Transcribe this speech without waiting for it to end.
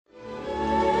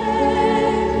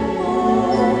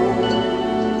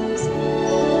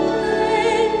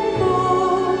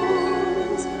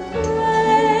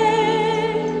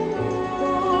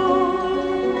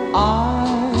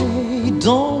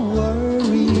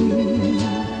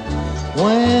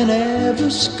where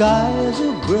the skies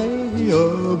are gray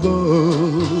above.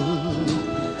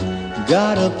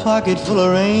 Got a pocket full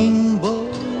of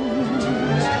rainbows,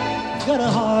 got a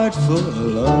heart full of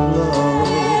love.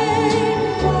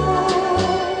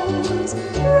 Rainbows,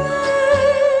 rainbows.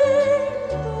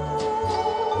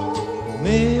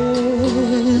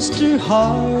 Mr.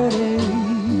 Heartache,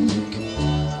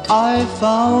 I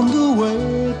found a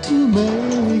way to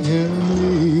make him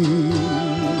leave.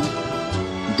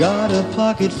 Got a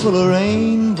pocket full of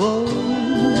rainbows,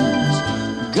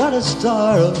 got a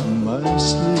star up my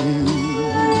sleeve.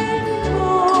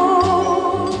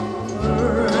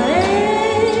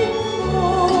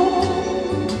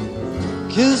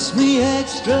 Kiss me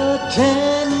extra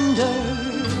tender,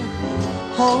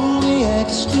 hold me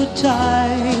extra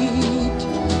tight,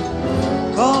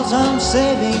 'cause I'm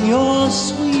saving your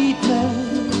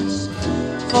sweetness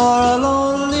for a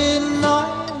lonely night.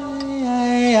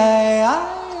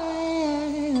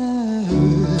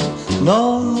 No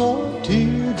more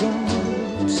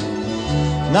teardrops,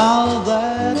 now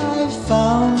that I've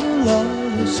found a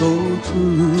love so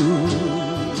true.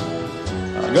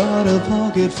 I got a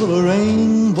pocket full of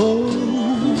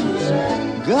rainbows,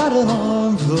 got an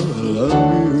arm full of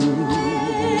you.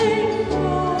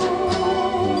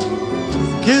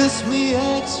 Kiss me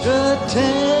extra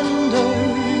tender,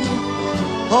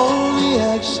 hold me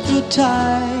extra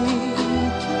tight,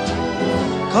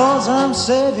 'cause I'm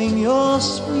saving your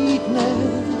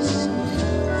sweetness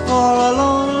for a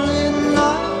lonely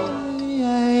night.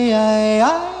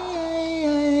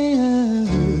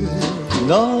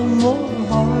 No more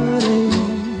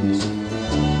heartaches,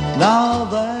 now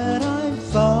that I've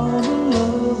found a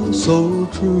love so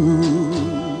true.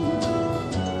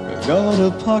 Got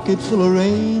a pocket full of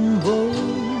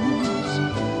rainbows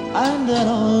and an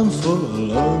arm full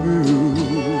of you.